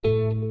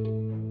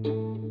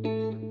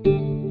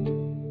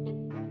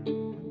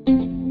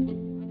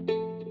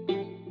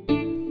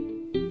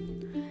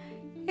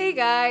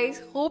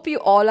Hope you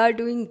all are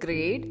doing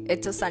great.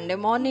 It's a Sunday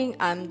morning.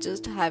 I'm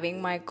just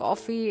having my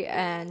coffee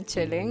and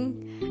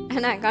chilling.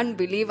 And I can't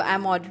believe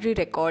I'm already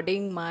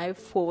recording my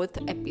 4th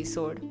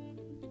episode.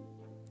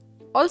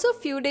 Also, a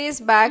few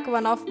days back,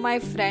 one of my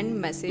friend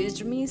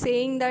messaged me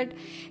saying that,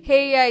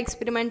 hey, I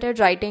experimented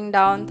writing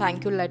down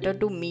thank you letter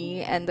to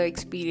me and the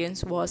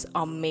experience was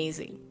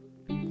amazing.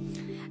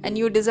 And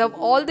you deserve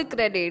all the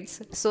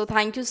credits. So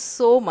thank you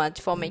so much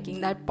for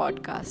making that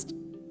podcast.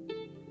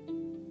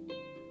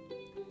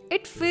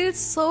 It feels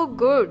so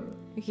good.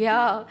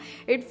 Yeah,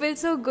 it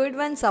feels so good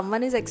when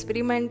someone is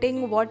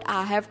experimenting what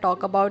I have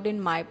talked about in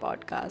my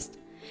podcast.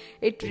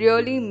 It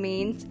really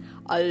means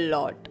a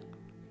lot.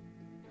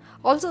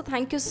 Also,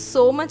 thank you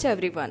so much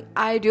everyone.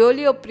 I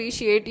really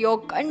appreciate your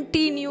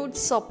continued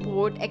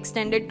support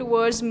extended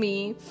towards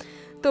me.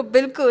 तो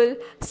बिल्कुल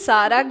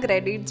सारा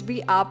credits भी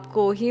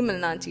आपको ही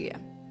मिलना चाहिए.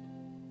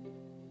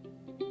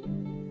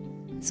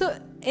 So,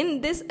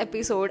 in this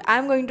episode,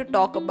 I'm going to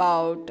talk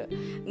about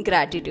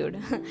gratitude.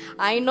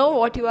 I know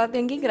what you are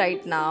thinking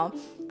right now.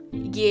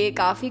 ये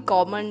काफ़ी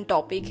common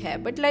topic है.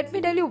 But let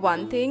me tell you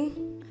one thing.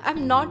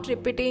 I'm not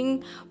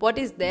repeating what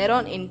is there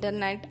on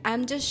internet.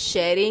 I'm just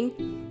sharing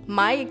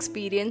my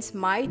experience,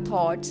 my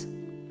thoughts.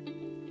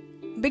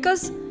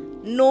 Because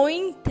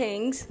knowing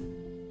things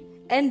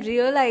and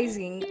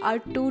realizing are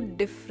two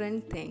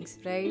different things,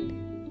 right?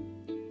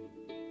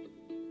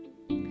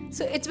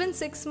 So it's been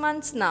 6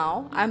 months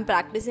now. I'm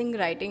practicing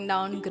writing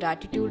down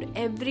gratitude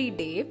every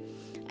day.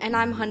 And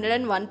I'm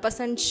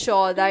 101%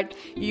 sure that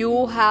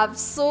you have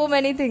so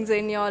many things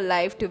in your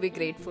life to be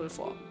grateful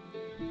for.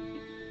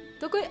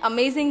 तो कोई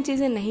amazing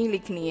चीज़ें नहीं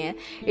लिखनी है.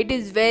 It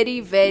is very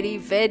very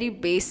very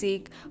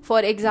basic.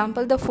 For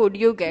example the food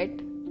you get,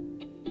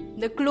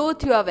 the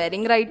cloth you are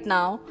wearing right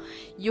now,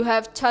 you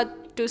have chhat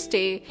to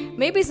stay.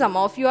 Maybe some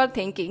of you are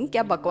thinking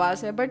क्या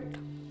बकवास है, but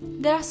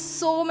there are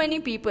so many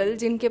people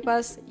जिनके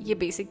पास ये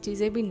basic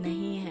चीज़ें भी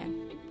नहीं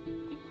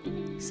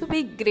हैं. So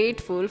be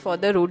grateful for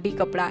the roti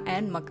kapda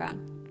and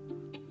makaan.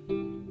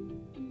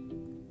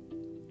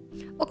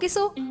 Okay,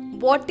 so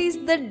what is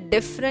the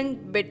difference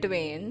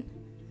between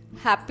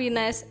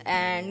happiness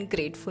and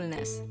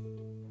gratefulness?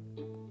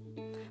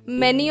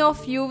 Many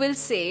of you will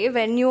say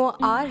when you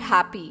are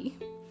happy,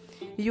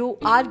 you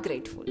are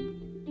grateful.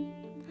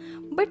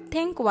 But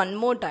think one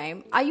more time,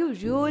 are you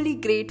really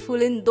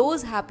grateful in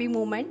those happy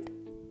moments?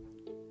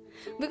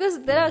 Because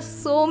there are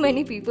so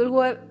many people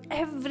who have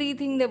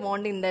everything they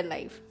want in their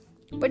life,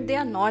 but they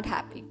are not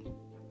happy.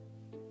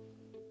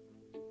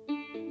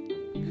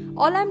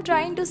 All I'm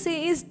trying to say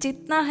is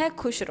jitna hai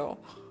khush raho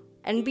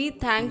and be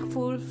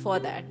thankful for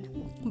that.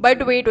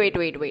 But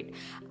wait.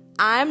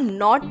 I'm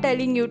not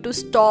telling you to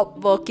stop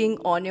working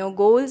on your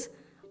goals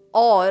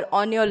or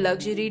on your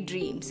luxury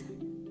dreams.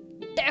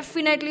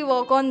 Definitely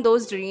work on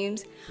those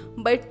dreams,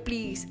 but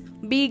please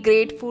be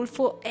grateful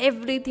for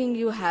everything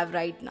you have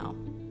right now,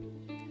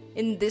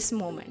 in this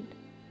moment.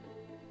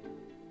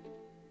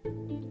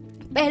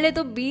 पहले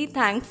तो be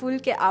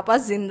thankful कि आप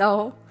आज जिंदा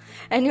हो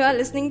and you are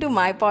listening to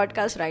my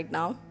podcast right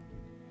now.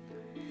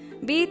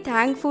 Be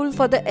thankful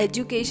for the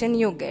education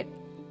you get.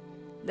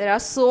 There are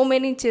so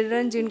many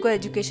children जिनको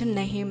education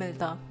नहीं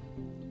मिलता.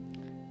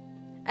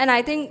 And I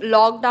think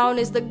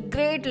lockdown is the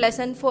great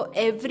lesson for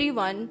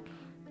everyone.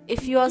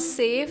 If you are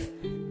safe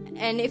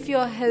and if you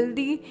are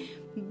healthy,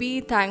 be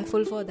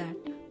thankful for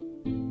that.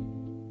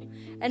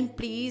 And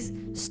please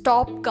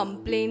stop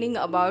complaining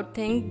about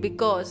things,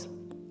 because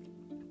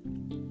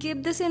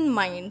keep this in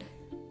mind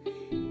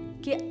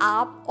कि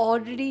आप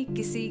already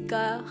किसी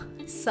का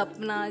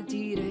सपना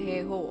जी रहे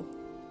हो.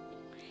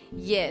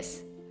 Yes,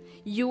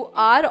 you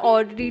are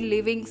already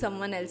living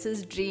someone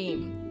else's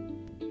dream.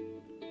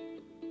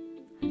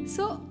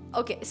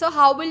 So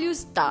how will you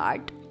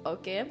start?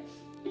 Okay,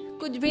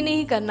 कुछ भी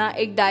नहीं करना,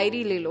 एक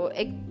डायरी ले लो,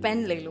 एक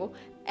पेन ले लो,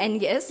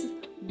 and yes,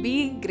 be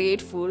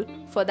grateful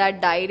for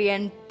that diary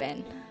and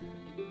pen.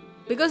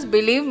 Because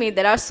believe me,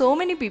 there are so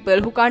many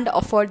people who can't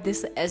afford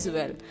this as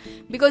well.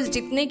 Because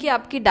जितने की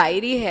आपकी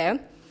डायरी है,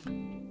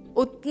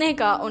 उतने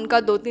का उनका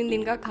 2-3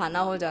 दिन का खाना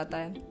हो जाता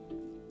है.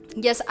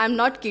 Yes, I'm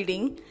not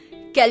kidding.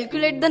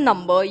 Calculate the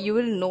number, you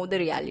will know the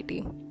reality.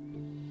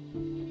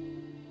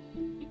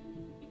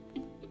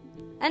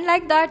 And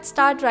like that,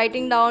 start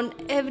writing down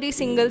every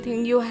single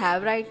thing you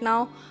have right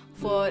now.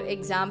 For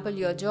example,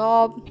 your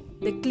job,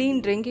 the clean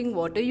drinking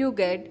water you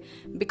get.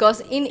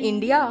 Because in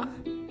India,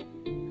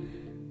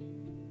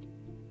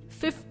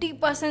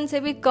 50% से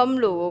भी कम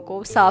लोगों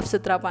को साफ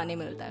सुथरा पानी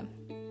मिलता है.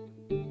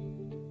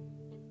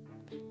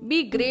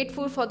 Be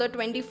grateful for the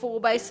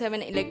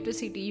 24/7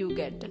 electricity you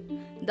get,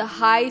 the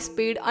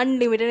high-speed,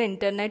 unlimited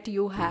internet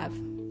you have,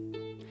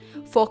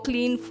 for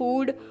clean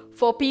food,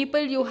 for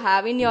people you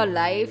have in your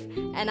life,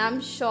 and I'm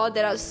sure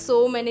there are so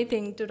many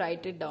things to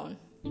write it down.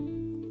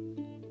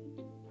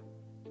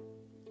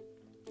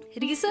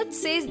 Research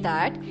says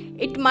that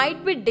it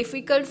might be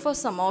difficult for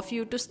some of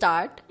you to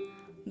start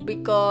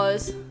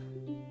because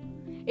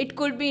it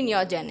could be in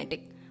your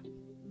genetic.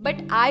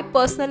 But I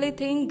personally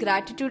think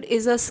gratitude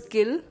is a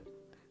skill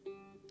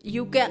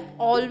you can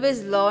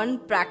always learn,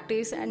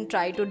 practice, and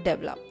try to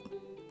develop.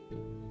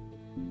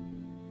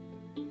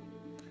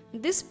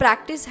 This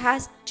practice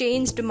has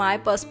changed my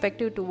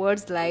perspective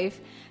towards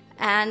life,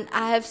 and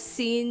I have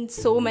seen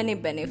so many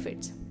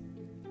benefits.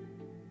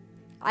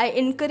 I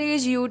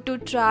encourage you to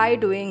try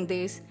doing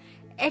this.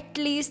 At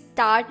least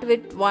start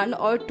with 1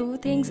 or 2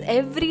 things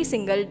every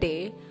single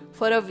day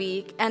for a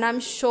week, and I'm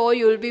sure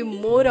you'll be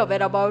more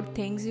aware about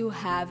things you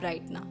have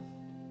right now.